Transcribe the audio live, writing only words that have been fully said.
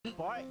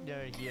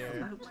partner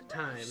here. About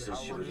time.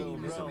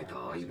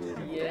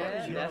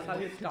 Yeah, that's how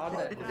you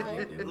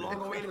started.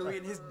 Long awaited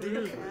reading his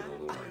dick.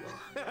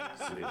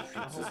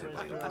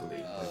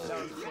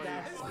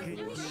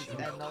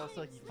 And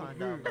also he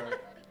found out that,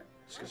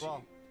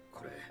 well,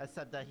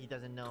 except that he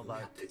doesn't know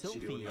about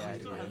Sylphie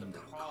yet.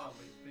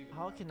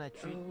 How can I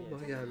treat Oh you?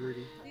 my god,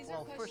 Rudy.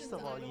 Well, first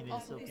of all, you need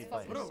Sylphie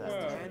by What a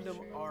yourself. random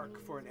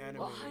arc for an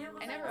anime.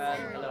 I never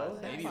Hello?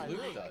 Maybe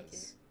Luke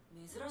does.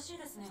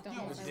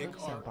 Dick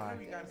arc.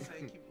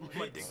 Senpai.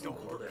 My dick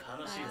don't work.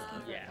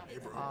 Yeah.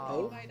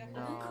 Oh,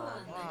 no.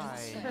 Why?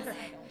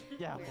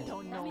 Yeah, we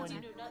don't know any.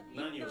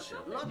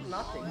 Not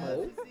nothing.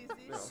 Oh?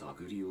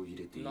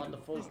 Not the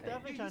full He's thing.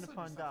 definitely trying to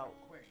find out.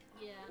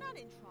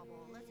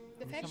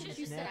 The fact that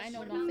you said I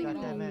know God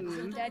damn nothing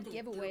it. is that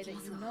giveaway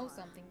that you know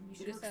something. You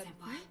should have said,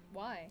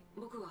 why?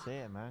 Say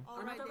it, man.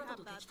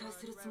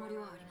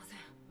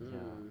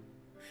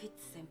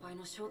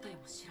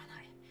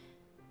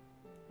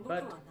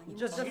 But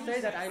just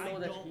say that I know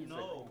that he's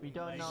a... We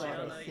don't know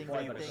any single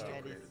thing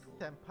that is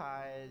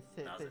senpai,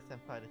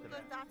 senpai.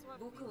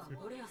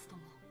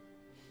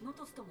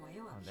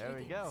 Oh, there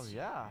we go,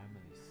 yeah.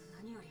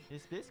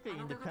 He's basically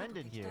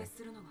independent here.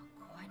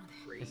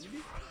 It's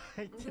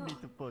right to me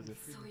to pose it.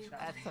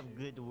 Add some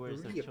good words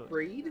of Rudy choice.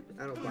 afraid?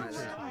 I don't buy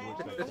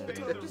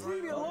that. Just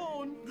leave me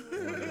alone.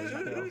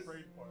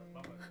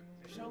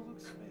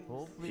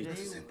 Hopefully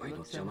this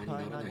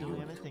senpai not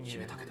doing anything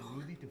here.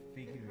 Really to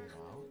figure it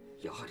out.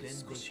 Then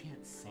they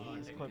can't say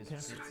It's it quite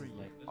because painful. it's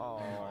like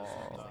Oh,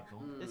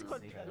 it's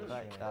quite say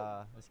right.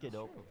 Let's get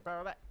open.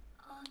 Right.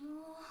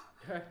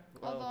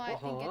 Although I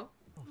think it,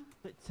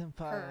 But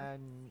senpai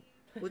and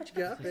What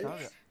you got,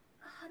 bitch?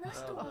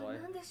 Oh boy.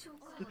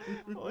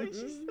 oh,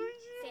 she's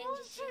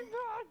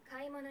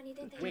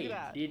Wait,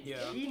 that. did Yeah.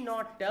 he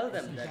not tell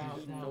them that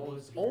he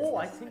knows? Oh,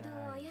 I think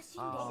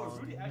Oh,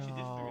 Rudy actually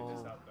did figure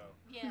this out though.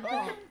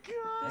 Oh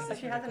god! so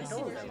she hasn't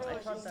told them. I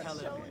thought that.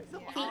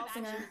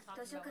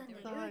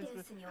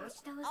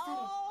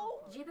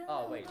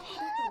 Oh wait,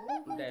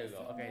 there you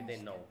go. Okay, they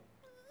know.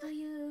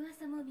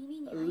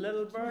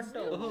 Little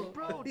Berto.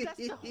 Bro, that's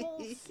the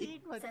whole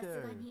scene right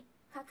there.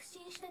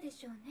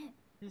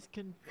 This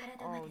can.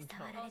 Oh no.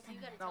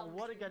 Now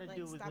what are you gonna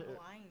do with it?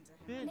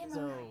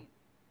 Bizzo.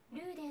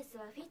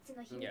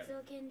 Yeah.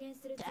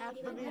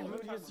 Definitely,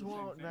 Rudeus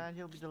won't, man.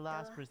 He'll be the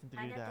last person to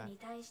do that.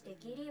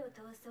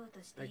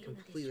 I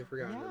completely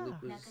forgot that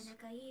Luke was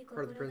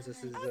part of the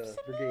princess's brigade.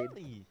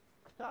 Absolutely.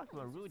 Talk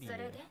about Rudy.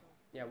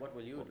 Yeah, what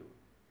will you do?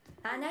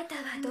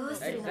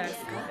 Exactly.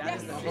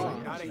 That's the Now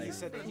thing. that he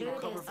said that he will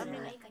cover for you,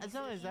 As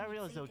long as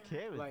Ariel is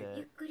okay with like,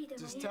 it,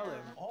 just tell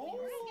him. Oh!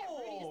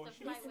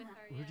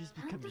 Rudeus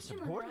becomes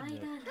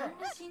subordinate.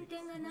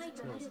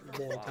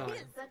 Long time.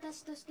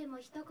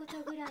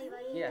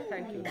 Yeah,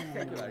 thank you,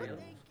 Ariel.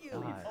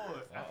 Alright.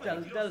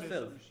 Tell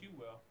Phil. She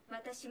will.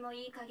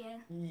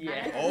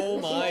 Yeah. Oh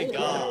my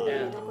god.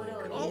 Yeah.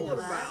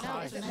 No,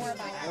 it's just more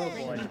about Oh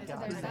boy. to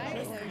their side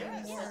or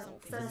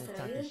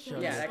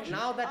more. Yeah, like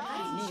now that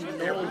he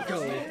knows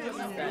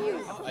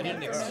that, I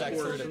didn't expect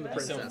her to be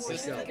so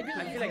insistent.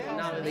 I feel like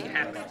now they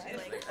have it.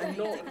 And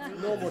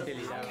no more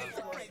delete.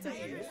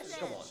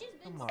 Come on.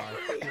 Come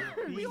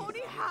on. We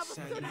only have a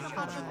good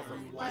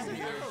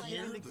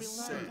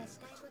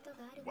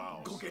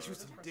Wow. Go get you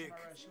some dick,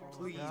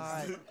 please.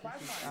 God.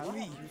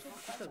 Please.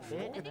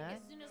 Big, man.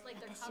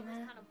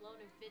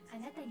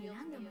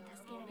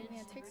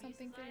 Yeah, take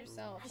something for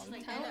yourself.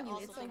 I'm telling you,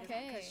 it's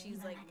okay. Because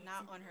she's like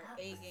not on her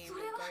A game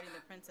regarding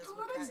the princess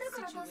with that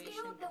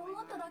situation.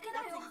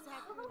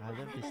 I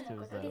love this too,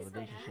 the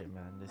relationship,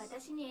 man.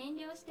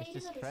 It's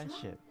just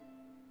friendship.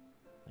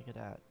 Look at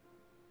that.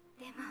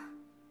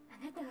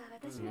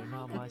 You're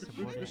not my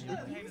subordinate, you're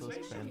my close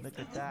friend. Look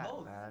at that,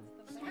 man.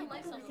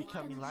 It's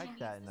becoming like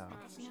that now.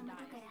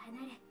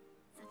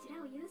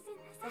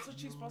 That's what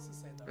she's supposed to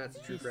say though. That's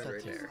a true friend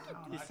right there.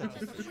 He's such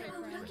a good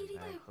friend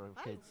for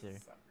kids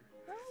here.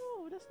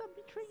 No, that's not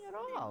betraying at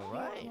all,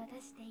 right? In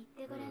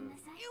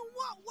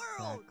what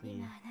world?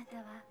 Exactly.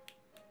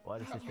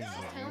 What is the thing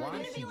Tell that her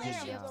wants to you be to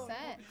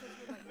upset.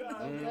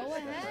 Go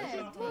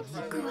ahead.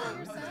 Take care of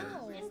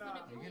yourself.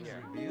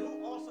 You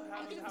also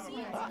have to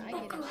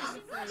have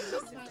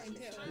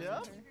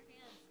Yeah?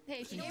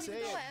 Hey, she gave me Say the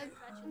it. ahead.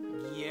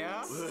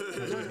 Yeah?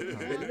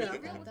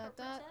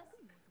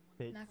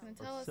 Bitch. Not gonna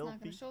tell us, not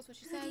gonna show us what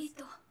she says.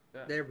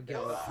 There we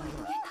go.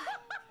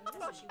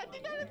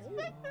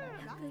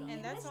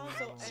 And that's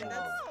also, and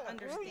that's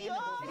understandable.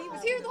 He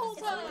was here the whole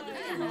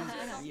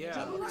time.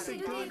 Yeah.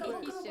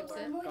 He ships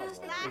it.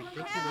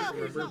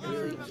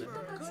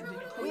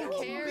 Who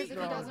cares if he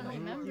doesn't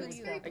remember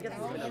you? I guess it's been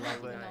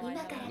a long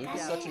time. Luke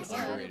is such an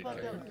underrated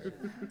character.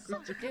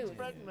 Dude,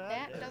 that doesn't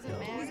matter. It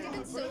really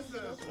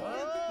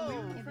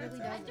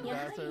doesn't.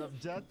 That's an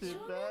objective,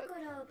 man.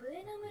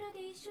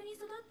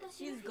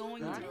 She's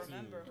going to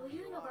remember.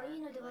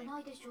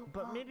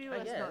 But maybe I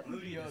let's guess. not.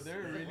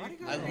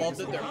 I love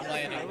that they're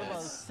planning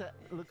this.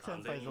 Luke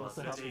Senpai is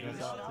also helping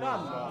us out. Come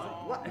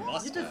on. What?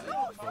 Must You just.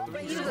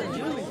 But You you just doing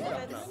know stuff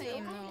that now. it's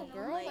Same though,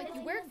 girl. Like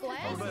you wear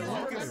glasses. But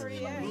Luke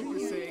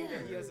was saying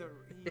that he has a.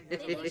 Yeah,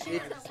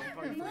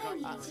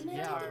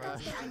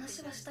 right.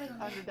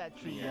 How did that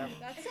treat you?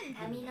 That's some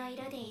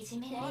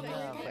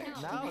Yeah,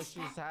 but now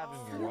she's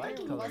having white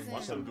color.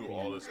 Watch him do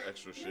all this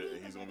extra shit,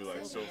 and he's gonna be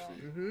like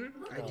Sylphie.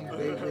 I do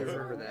vaguely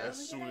remember that.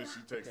 As soon as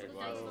she takes the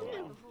glasses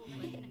off.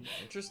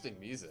 Interesting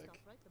music.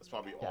 That's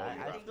probably all Yeah,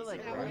 you I have feel to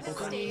like say. we're gonna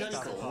stay.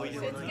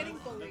 It's getting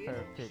bullied.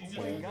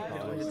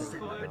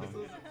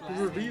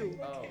 Reveal.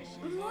 Oh.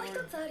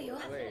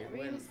 Wait. We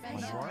even spent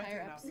an entire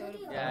episode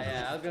of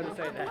Yeah, I was gonna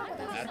say that.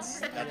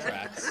 That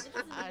tracks.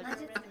 And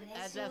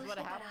that's what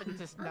happened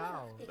just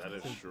now. That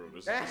is true.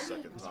 This is the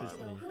second time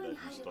that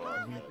you start.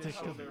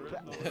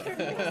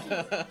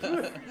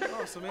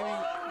 Oh, so maybe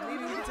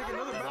we can take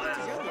another bath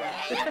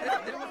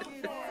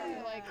together.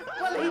 like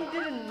Well, he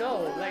didn't know.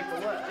 Like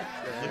what?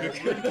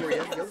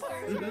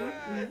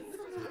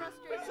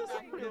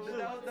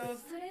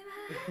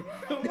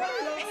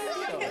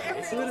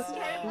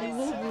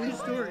 Lovely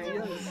story,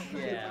 yes.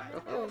 Yeah.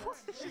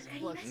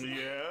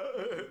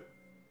 Yeah.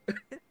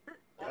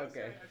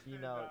 Okay. You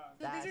know,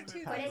 So these are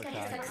two that's things.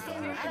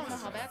 I don't know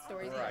how that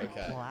story's going.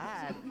 Okay.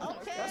 Plaid.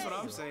 Okay. That's what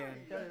I'm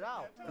saying. Get it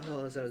out.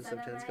 Oh, that sounded so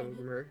tense coming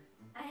from her.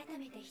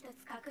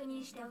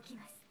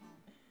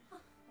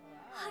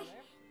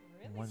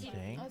 One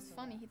thing. That was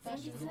funny. He thought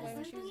she was away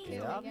when she was a kid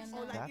Yep. again.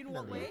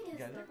 Definitely.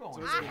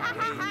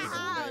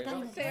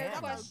 Fair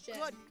question.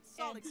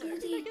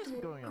 What's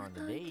going on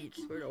the date?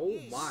 Oh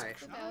my.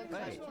 Valid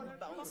Hey.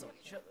 question.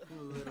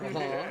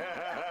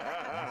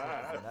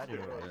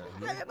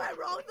 Am I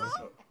wrong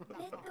though?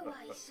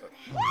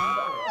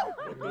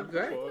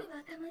 Okay.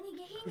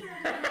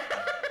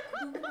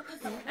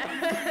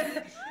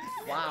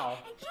 Wow.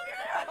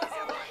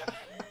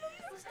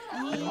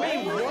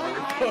 Wait, what?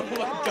 Oh my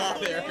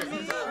god, Eric.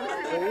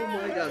 Oh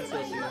my god,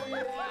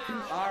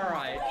 Sylphie.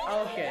 Alright,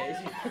 okay.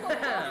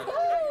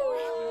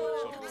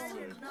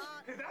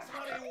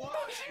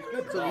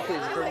 Sylphie,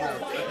 please, turn it up.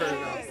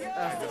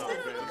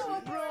 Turn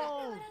it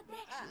Bro!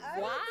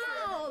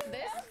 Wow,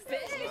 this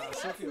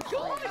bitch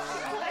going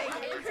like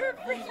in her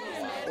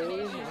freaking Oh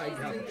my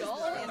god.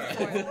 going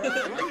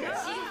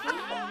for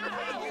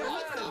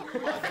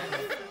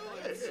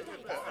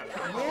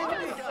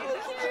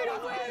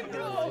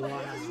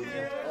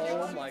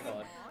Oh my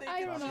god.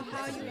 I don't know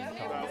how you were able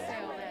to say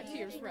all that to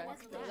your friends,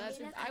 bro. That's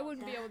just, I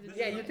wouldn't be able to do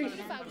Yeah, you it think-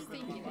 if I was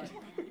thinking it.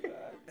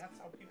 That's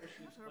how people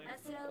shoot.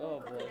 Oh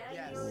boy.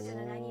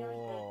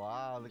 Oh,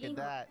 wow, look at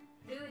that.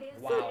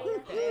 Wow.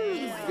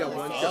 You got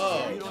one Oh.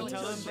 shot. You don't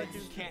tell him that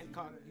you can't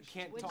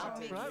talk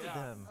to Front me. of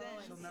them.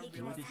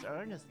 Do this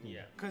earnestly.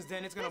 Because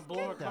then it's gonna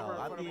blow her cover in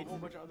front of a whole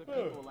bunch of other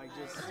people. Like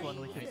just. That's one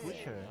we can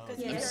push her.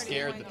 I'm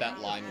scared that that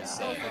line was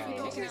said.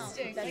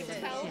 Interesting. Like,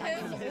 tell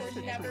him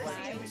or never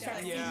say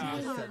him.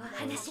 Yeah.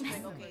 Okay, this is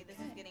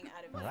getting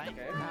out of Right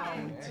now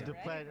to the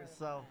planet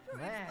itself.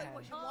 Man.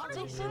 Wow,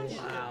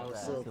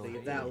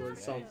 Sylphie, that was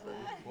something.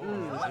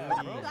 You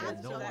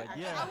had no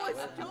idea.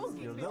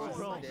 Your little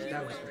bro.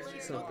 That was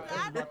something.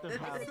 About to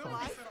have some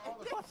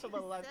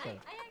possible lifetime.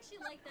 I actually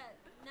like that.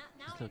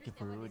 Now Just looking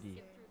for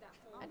Rudy.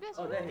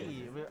 Oh, there he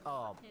Hey,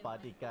 oh,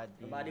 bodyguard.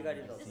 Bodyguard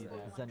is also See there.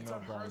 the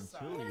Zenova and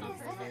Chili.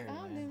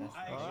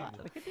 Oh,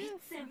 look at this.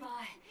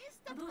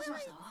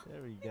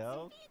 There we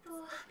go.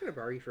 Can I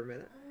borrow you for a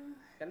minute?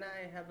 Can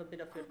I have a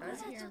bit of your time?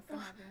 Here in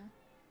front of you.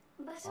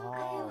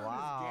 Oh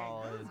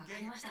wow!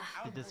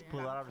 You just pull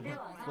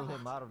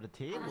him out of the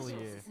table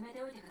here.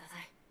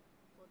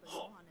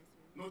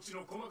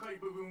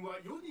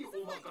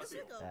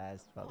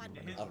 That's probably.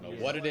 I don't know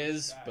what it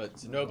is, but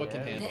Zenoba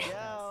can handle it.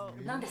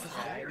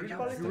 Here we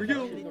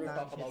go.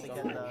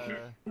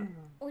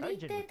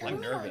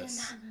 I'm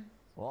nervous.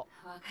 Oh.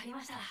 Wow.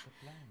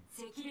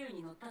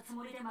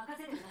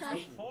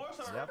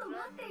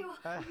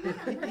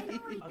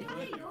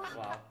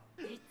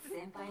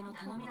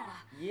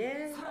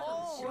 Yeah.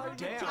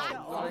 Damn.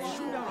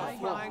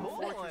 Flying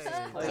fortress. Is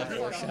that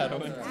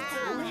foreshadowing?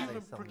 Where we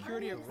even procure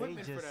the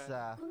equipment for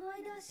that?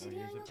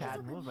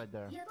 Chad move right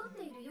there.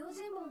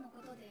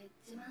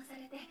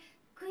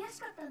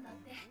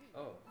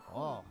 Oh.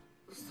 Oh,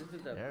 This is the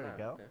there we plan,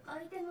 go. okay.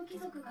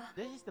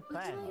 This is the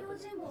plan.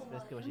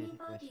 That's basically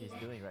what she's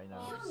doing right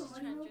now.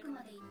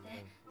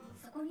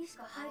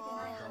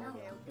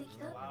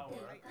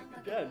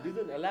 Yeah, this is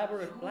an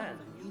elaborate plan.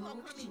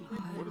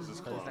 What is this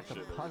So called? it's like a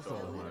Shit. puzzle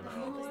here.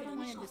 What's the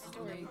point of the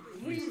story?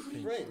 Really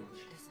strange.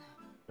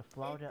 The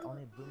flower that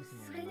only blooms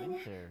in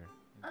winter.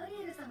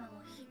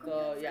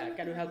 So yeah,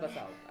 can you help us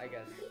out? I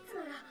guess.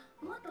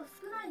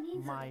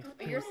 My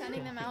But you're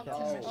sending them out to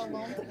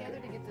alone together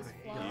to get this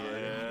flower.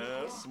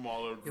 Yeah,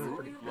 smaller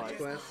group, like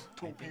Quest.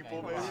 2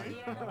 people maybe.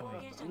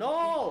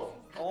 No!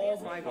 Oh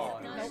my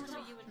god. Nope,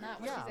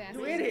 not what she's You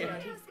asking. idiot!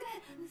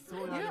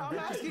 Yeah, I'm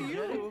asking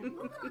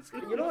you.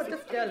 You know what?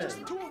 Just tell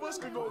him. 2 of us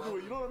can go do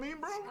it. You know what I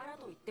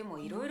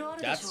mean, bro?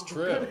 That's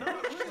true.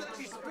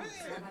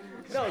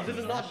 No, this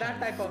is not that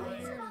type of.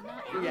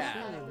 Yeah.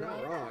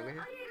 Not wrong.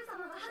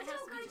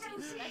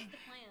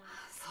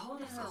 Oh,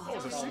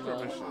 it's a secret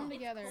mission. Come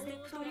together. Okay,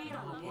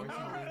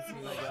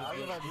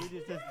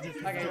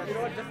 you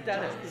know what? Just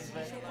tell him.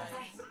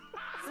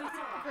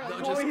 Girl,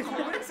 No, you- just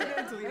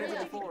coincidentally into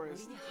the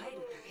forest.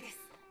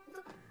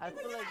 I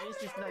feel like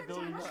it's just not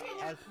going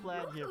as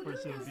planned here for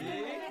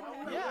Sylphie.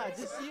 Yeah,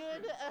 just you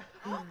and...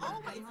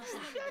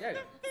 Yeah.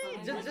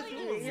 Just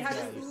you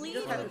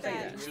have to say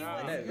that.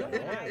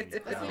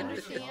 Does he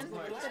understand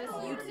that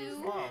it's you two?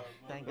 Oh,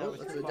 thank Well, God.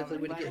 that's definitely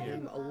way to get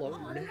him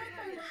alone.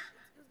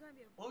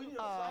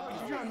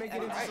 You're trying to make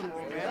it into some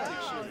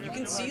romantic shit. You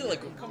can see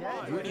like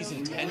Rudy's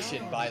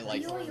intention by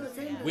like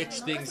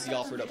which things he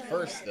offered up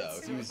first, though.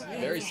 He was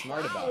very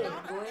smart about it.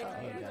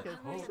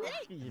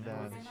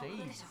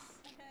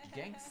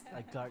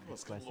 I got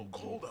this question.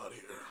 Cold out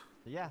here.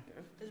 Yeah.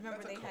 Just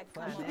remember they had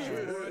come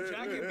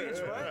Jacket,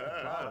 bitch, right?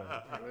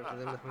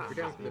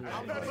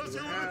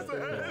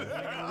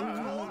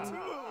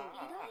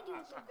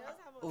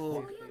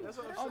 Oh,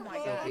 Oh my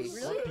god, really?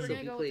 You're gonna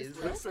Sylphie, go please.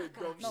 with this?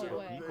 No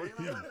way.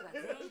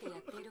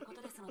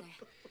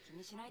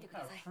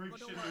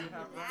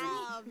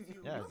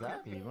 Yeah,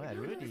 exactly. Man,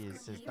 Rudy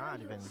is just not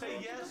even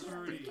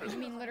You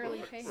mean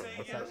literally pay him?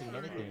 accepting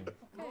anything.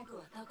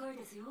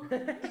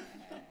 Okay.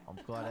 I'm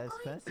quite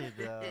expensive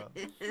though.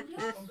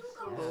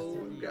 Oh,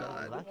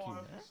 God. Lucky,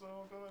 man.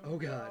 Oh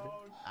god.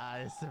 Ah,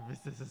 it's a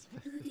business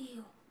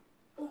expensive.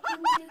 Oh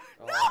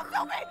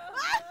Oh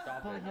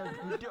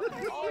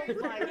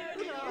my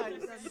god!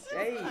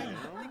 Hey.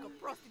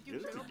 Get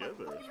it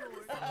together.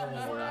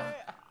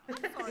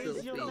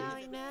 Is your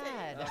mind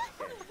mad?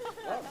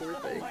 Oh, poor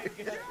thing.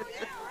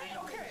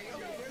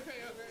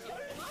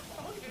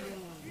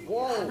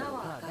 Whoa.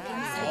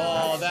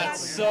 Oh,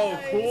 that's so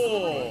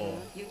cool.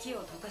 I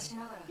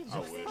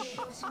wish. Make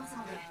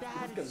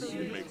things easier.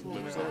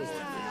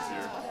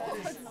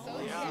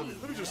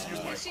 Let me just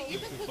use my. She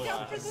even put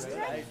down for this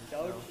thread?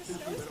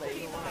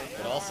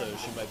 But also,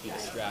 she might be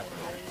distracted.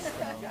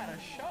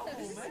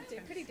 It's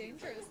pretty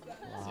dangerous then.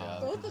 Yeah.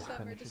 Both of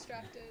them are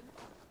distracted.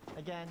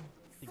 Again,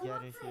 together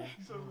here.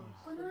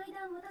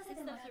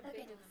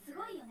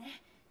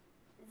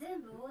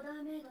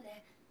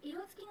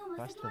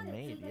 Custom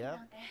made, yep.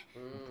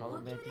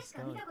 Color made this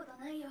stone.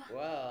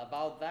 Well,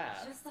 about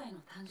that.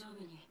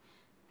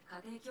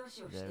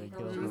 There we go.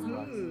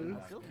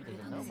 Sylphie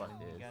doesn't know about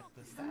this.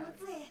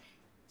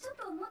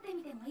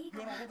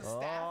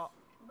 Oh,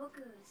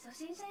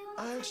 I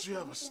actually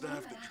have a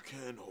staff that you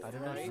can hold. I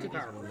don't know if you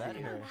guys will let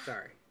her.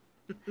 Sorry.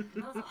 There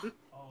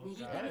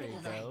we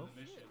go.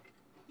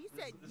 He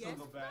said yes.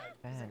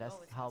 Man, that's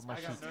how much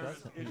he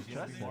trusts him.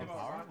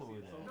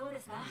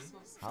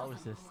 How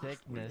is the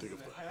thickness?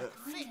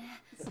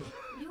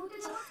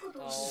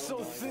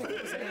 So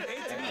thick.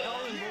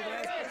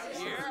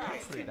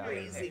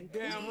 Crazy.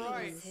 Damn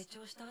right.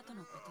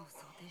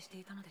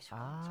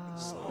 Ah.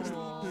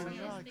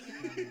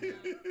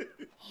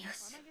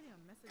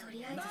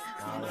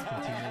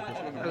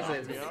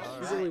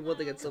 There's only one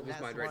thing on Sylphie's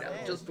mind right now.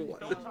 Just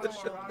one.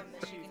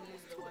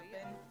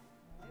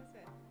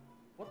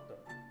 What the?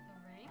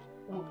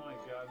 Oh my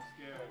god, I'm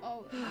scared.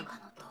 Oh,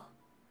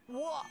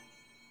 What?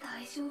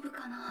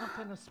 What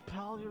kind of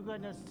spell you're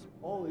gonna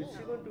Oh, is she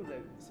going to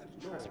like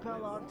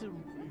spell out to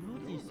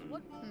Rudy's?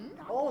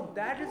 Oh,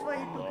 that is why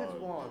he took his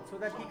wand, so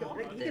that he can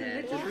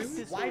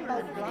literally wipe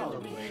out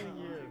clouds.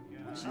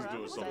 She's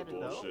doing some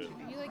bullshit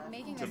are you like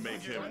making to a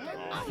make him. You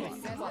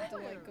guys have to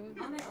like go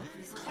find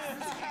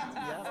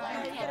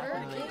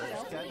cover, get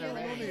yourself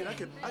together.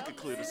 I could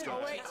clear the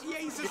sky. Yeah,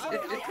 he's just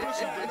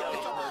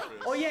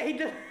Oh yeah, he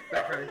did.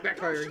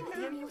 Backfiring.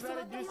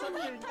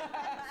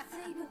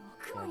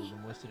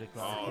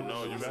 Oh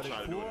no, you're gonna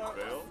try to do it and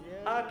fail?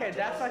 Okay,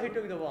 that's why he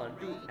took the wand,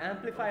 to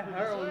amplify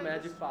her own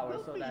magic power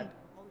so that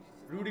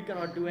Rudy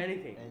cannot do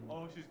anything.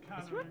 Oh, she's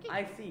countering.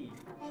 I see.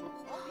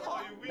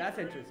 That's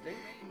interesting.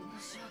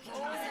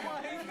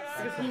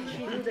 Because she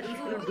knew that he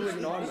couldn't do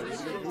it normally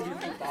because Rudy is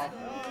too powerful.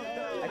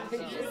 I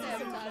think She just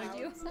sabotaged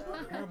you.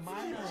 Out of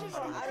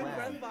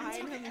breath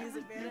behind him, he's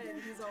advantage,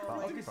 and he's all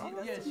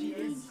like, she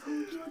is.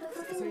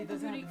 So he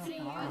doesn't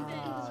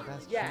have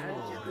That's yeah.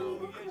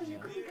 true.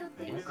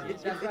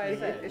 That's why I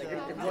said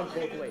it works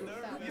both ways.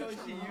 Yo,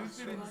 she used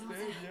it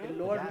instead, It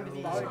lowered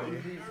Rudy's power, it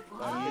increased.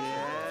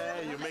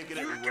 Yeah, you're making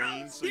it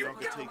rain so y'all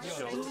can take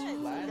shelter.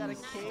 Right, so this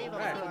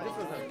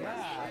was a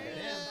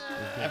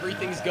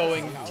Everything's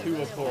going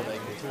to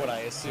according to what I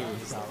assume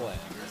is the plan.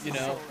 You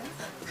know?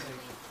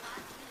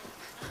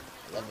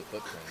 I love the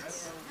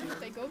footprints.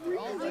 They go through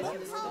all this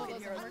and it still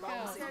doesn't work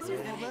out.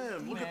 Oh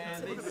man, look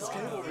at this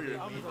cave over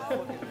here.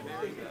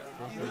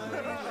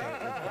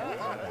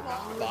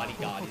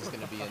 bodyguard is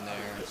gonna be in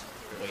there,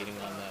 waiting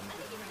on them.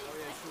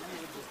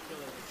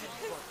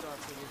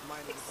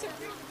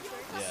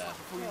 Yeah.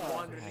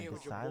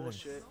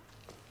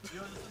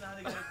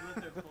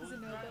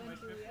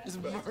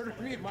 Just murder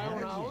me in my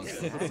own house?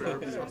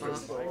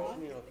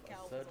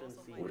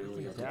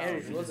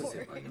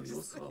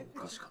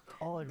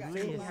 Oh, it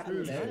really is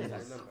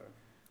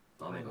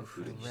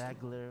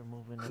regular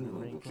moving in the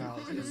ring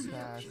clouds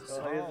fast.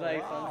 So it's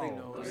like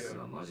something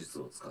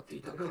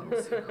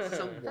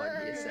Someone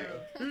you say.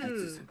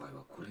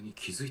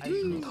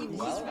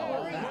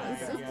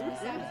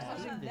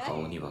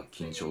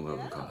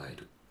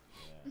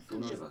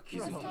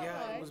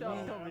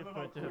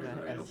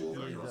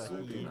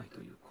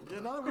 Yeah,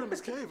 now I'm in his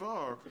cave.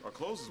 Our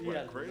clothes is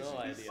wet. Crazy. No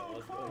idea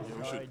what's going on.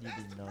 We should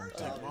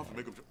take him off and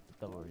make him.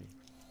 Don't worry.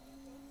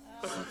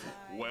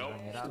 Well,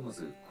 never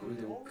mind.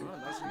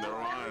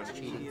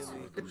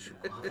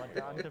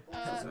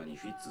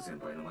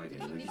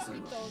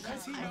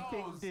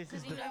 This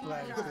is the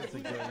flag that's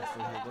against for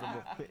him. What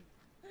about fit?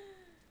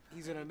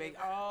 He's gonna make.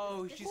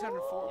 Oh, she's trying to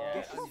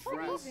get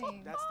undressed.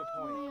 That's the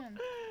point.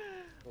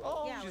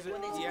 Oh, Yeah, she's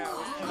when they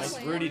Nice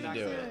Rudy to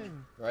do it,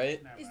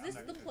 right? Is this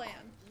the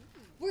plan?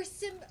 We're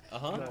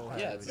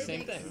Yeah, it's the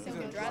same thing.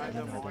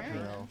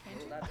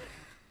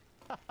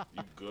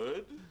 You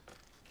good?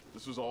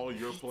 This was all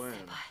your plan.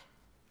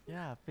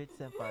 Yeah, Fit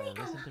Senpai.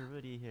 Listen to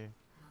Rudy here.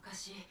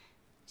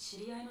 知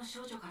り合いの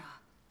少女から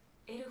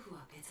エルフ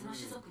は別の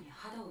種族に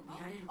肌を見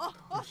られるこ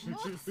とを See,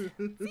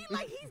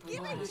 like he's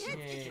giving hints.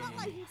 It's not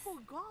like he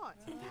forgot.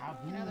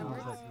 In other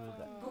words,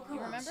 you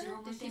remember her?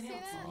 Did she say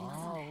that?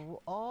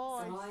 Oh, I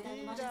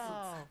see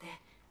now.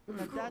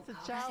 That's a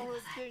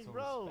childhood thing,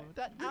 bro.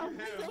 That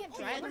outfit.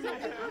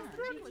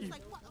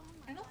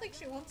 I don't think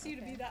she wants you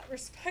to be that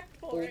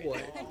respectful. Oh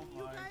boy.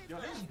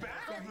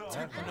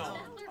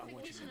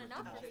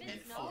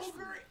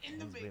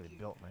 He's really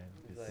built, man.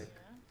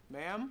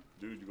 Ma'am?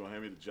 Dude, you gonna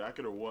hand me the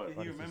jacket or what?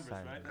 He remembers,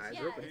 right?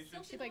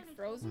 She like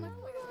frozen.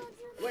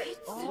 Wait,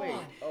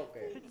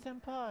 okay. Fit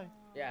Senpai.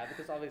 Yeah,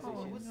 because obviously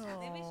she's...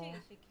 Maybe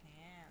she can.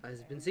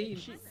 Has been seen.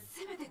 Yeah.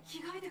 She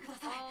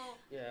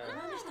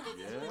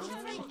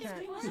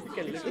can't. You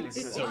can literally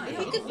do So it.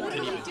 you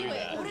can even do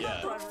that,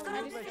 yeah.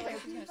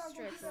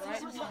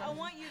 I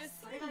want you to see.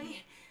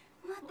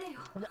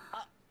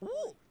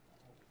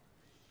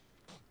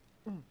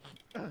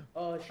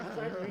 Oh, she's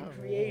trying to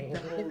recreate the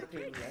whole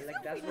thing. Yeah?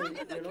 Like that's what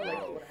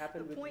like what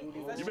happened with Rudy.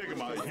 You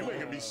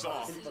making me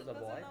soft. For the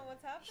boy.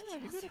 What's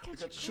happening?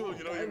 Sure,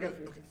 you know Kind you're of,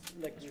 it's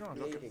like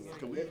recreating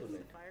it a little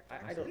bit.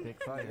 I don't.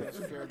 Big fire.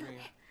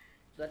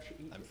 That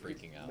I'm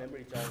freaking out.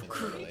 Memory job.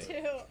 Literally. Me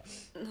too.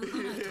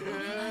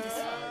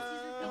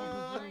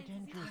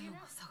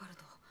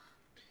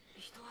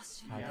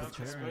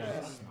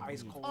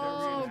 Ice cold.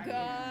 Oh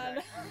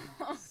god.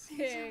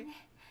 Okay.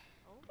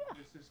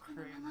 This is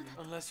crazy.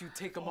 Unless you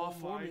take them off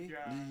for me.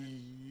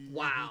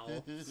 Wow.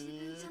 Yeah,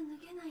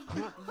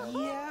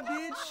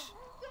 bitch.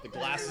 The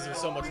glasses are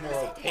so much more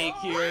opaque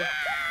here.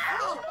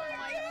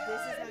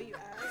 This is how you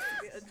ask to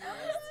be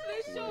addressed.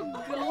 They show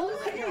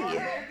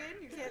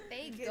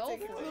They go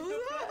for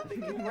it. They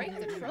can break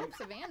the tropes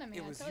of anime.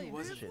 It was I tell you.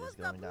 wasn't Shit is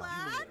going down.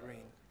 you made it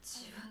rain.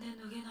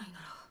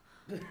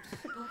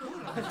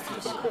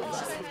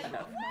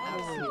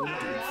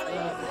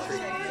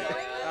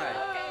 Alright.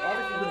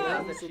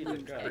 Obviously he knows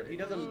that she's a girl. He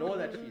doesn't know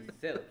that she's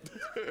Sylph.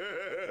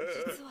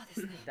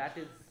 That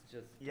is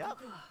just... Yep.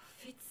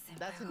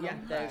 That's enough. Yeah,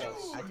 there you go.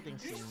 I think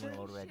she knew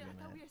already, man.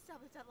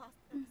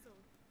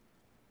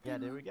 Yeah,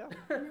 there we go.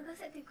 Freak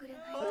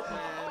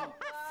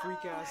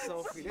ass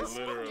Sylphie. This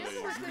literally.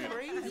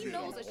 He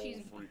knows that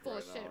she's full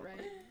of shit,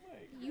 right?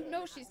 You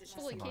know she's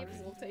fully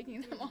capable of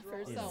taking them off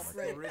herself,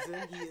 right?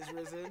 risen. He is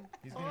risen.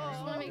 I just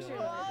want to make sure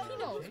that he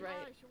knows,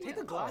 right? Take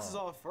the glasses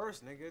off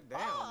first, nigga. Damn.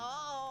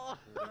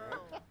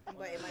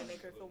 But it might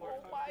make her feel more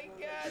comfortable. My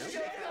god.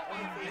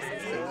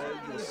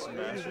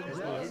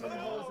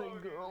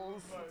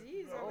 Girls.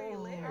 These are really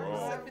Oh, layers.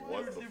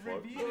 what the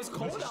fuck? It was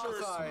cold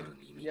outside.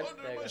 Yep,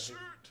 there you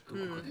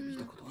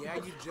go. Yeah,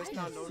 you just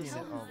not noticed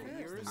it over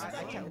years.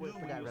 I can't wait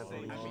for that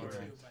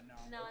revelation.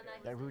 No,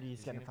 That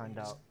Rudy's gonna find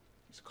out.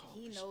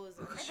 He knows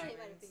it. I thought he might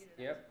have figured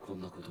it Yep.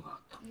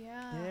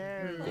 Yeah.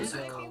 There we go.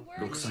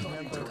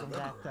 Remember from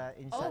that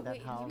inside Oh, that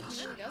wait, house.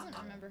 he doesn't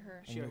remember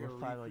her. And you were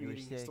 5 or you were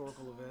 6.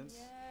 Historical events.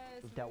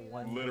 With that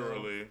one.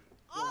 Literally.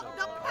 Oh,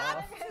 the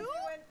path too?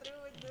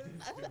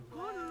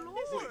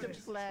 This is the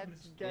plan.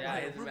 Yeah,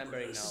 he's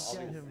remembering now,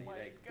 obviously,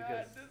 like,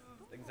 because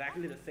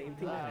exactly the same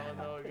thing happened.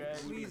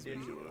 Please,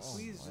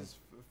 please just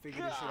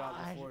figure this shit out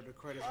before the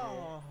credits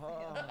roll.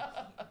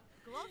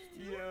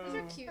 These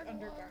are cute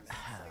undergarments.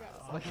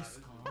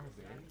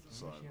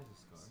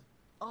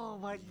 Oh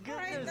my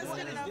goodness. that's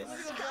good enough. This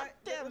is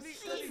goddamn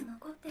scene.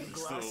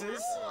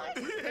 Glasses?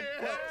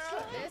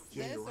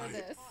 This or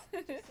this?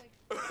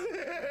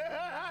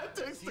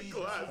 Takes the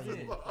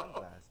glasses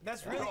off.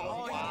 That's really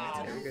all you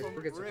need to do.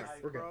 We're good so far.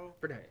 We're good.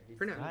 For now.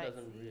 For now. Right.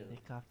 Doesn't really.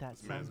 Take off that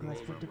sunglass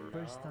for the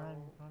first time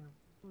on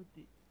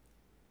Rudy.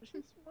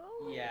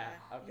 Yeah,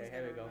 okay,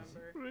 here we go.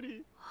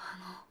 Rudy.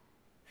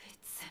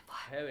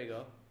 Here we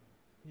go.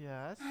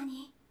 Yes.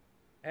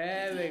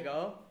 Here we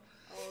go.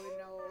 Oh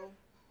no.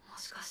 も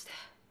しかして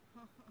フ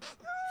ィッ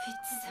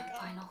ツ先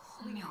輩の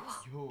本名は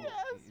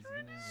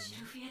シ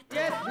ルフィエット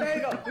Yes, there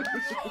you go.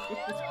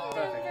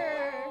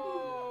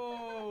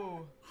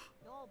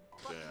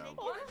 Damn.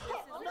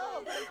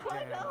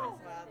 Wow,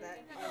 that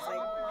is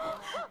like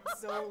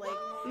so like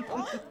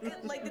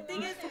like the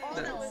thing is all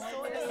that was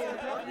so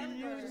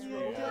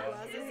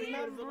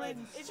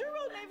is your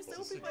real name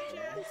Sylphie by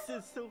chance? This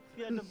is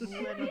Sophia the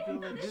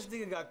Buena This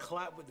nigga got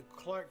clapped with the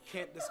Clark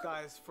Kent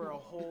disguise for a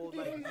whole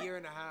like year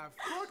and a half.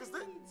 Clark is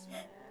that?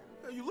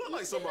 Hey, you look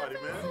like somebody,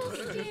 man.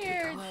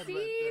 Here, see?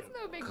 It's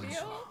no big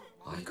deal.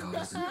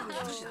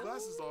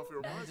 Glasses off, it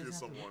reminds you of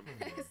someone.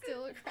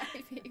 Still a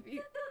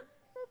crybaby.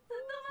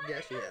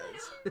 Yeah, she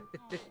has.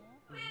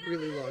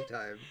 Really long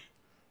time.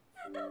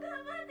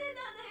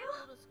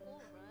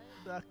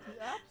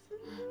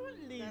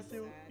 Absolutely,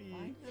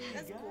 Sophie.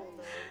 That's cool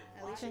though.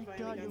 At least she Thank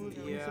finally God got you were to do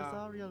it. Princess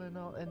Ariel and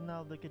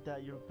now look at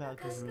that, you're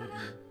back to Rudy.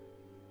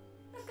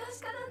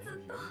 昔からず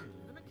っと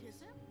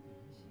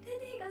テ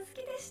ディが好き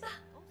でした。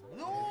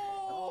今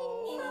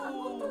は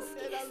もっと好き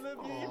です。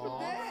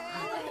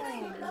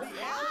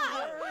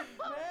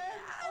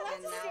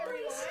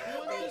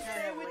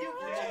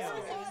And now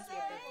they kind of